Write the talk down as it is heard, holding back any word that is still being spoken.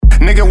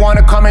Nigga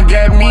wanna come and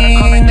get me.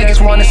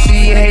 Niggas wanna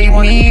see you hate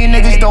me.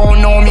 Niggas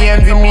don't know me,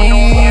 envy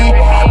me.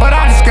 But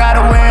I just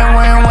gotta win,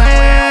 win,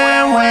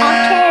 win, win.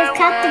 Okay,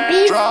 cut the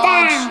beat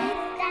down.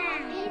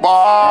 Boss,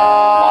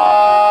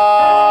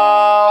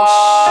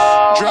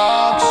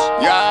 drugs,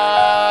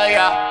 yeah,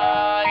 yeah,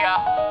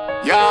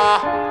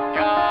 yeah,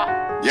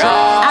 yeah.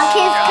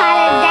 Okay,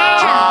 cut it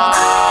down.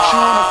 She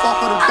wanna fuck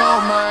with a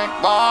dope man.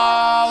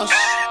 Boss,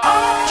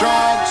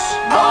 drugs,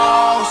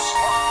 boss.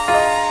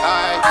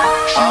 Ay,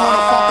 she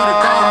wanna fuck with a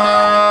dope man.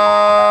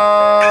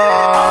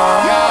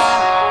 Yeah,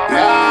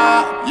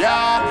 yeah,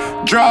 yeah.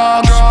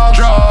 Drugs, drugs,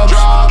 drugs,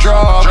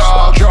 drugs,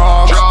 drugs,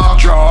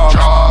 drugs, drugs,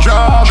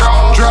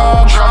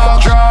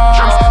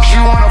 drugs. She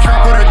wanna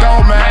fuck with a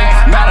dope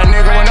man, not a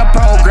nigga in the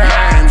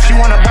program. She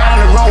wanna ball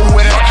and roll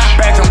with it,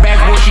 back to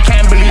back, boy, she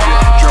can't believe it.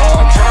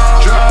 Drugs,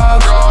 drugs,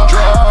 drugs,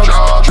 drugs,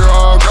 drugs,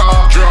 drugs,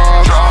 drugs,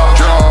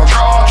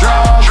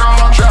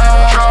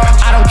 drugs.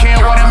 I don't care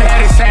what I'm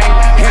here to say.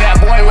 Hit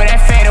that boy with that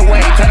fade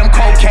away, tell them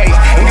cold case.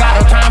 Ain't got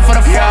no time for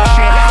the fuck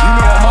shit. You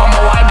know I'm on my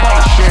white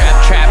bullshit.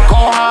 Trap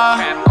go hard.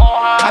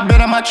 I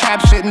been on my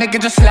trap shit, nigga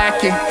just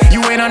slacking.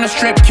 You ain't on the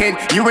strip, kid.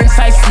 You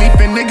inside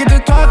sleeping, nigga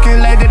just talking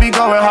like they be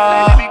going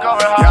hard.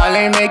 Y'all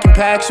ain't making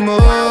packs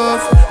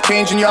move,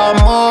 changing y'all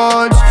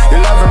moods.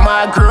 You're loving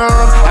my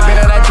groove. I been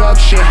on that drug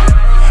shit.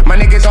 My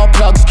niggas all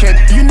plugs, kid.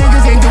 You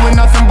niggas ain't doing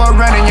nothing but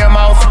running your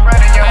mouth.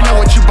 I know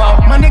what you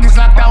bout. My niggas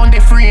locked down, they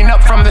freeing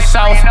up from the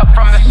south.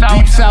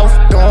 Deep south,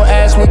 don't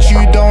ask what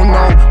you don't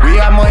know. We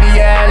got money,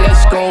 yeah,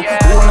 let's go.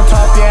 Who on the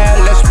top, yeah,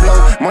 let's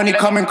blow. Money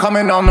coming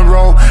on the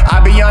road.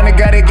 I be on it,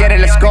 gotta get it,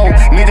 let's go.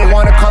 Niggas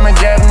wanna come and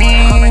get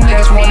me.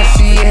 Niggas wanna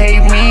see you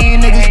hate me.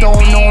 Niggas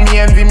don't know me,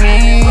 envy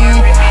me.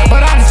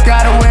 But I just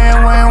gotta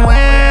win, win,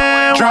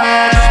 win.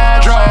 Drugs,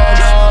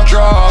 drugs,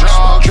 drugs,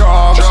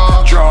 drugs, drugs,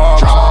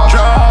 drugs.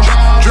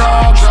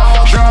 Drugs,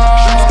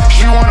 drugs.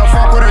 She wanna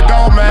fuck with a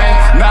dope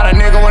man, not a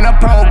nigga in a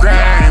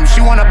program. She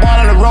wanna ball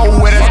on the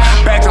road with us,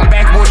 back to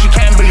back, boy, she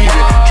can't believe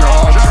it.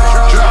 Drugs,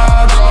 drugs,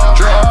 drugs,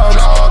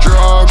 drugs, drugs,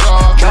 drugs,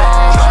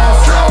 drugs,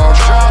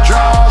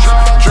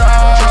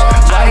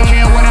 drugs. I don't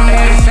care what I'm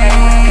here to say.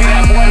 Hit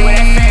that boy with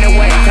that fade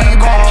away, tell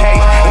him cold case.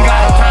 Ain't got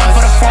no time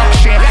for the fuck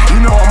shit. You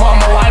know I'm on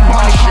my white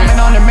bunny shit.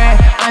 Coming on the man,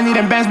 I need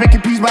them bands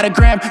making peas by the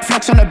gram.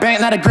 Flex on the bank,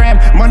 not a gram.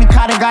 Money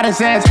caught and got his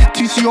hands.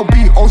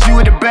 TCOB, owes you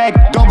in the bag.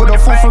 Double the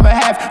full from a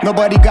half.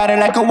 Nobody got it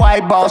like a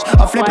white boss.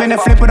 I'm flipping and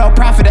flip without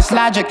profit, that's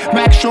logic.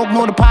 Max stroke,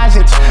 no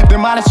deposits.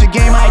 Demolish the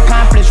game, I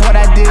accomplished what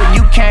I did.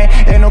 You can't,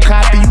 ain't no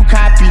copy, you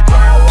copy.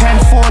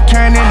 10-4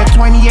 turn into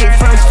 28,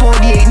 first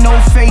 48. No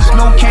face,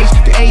 no case.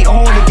 The 8 hole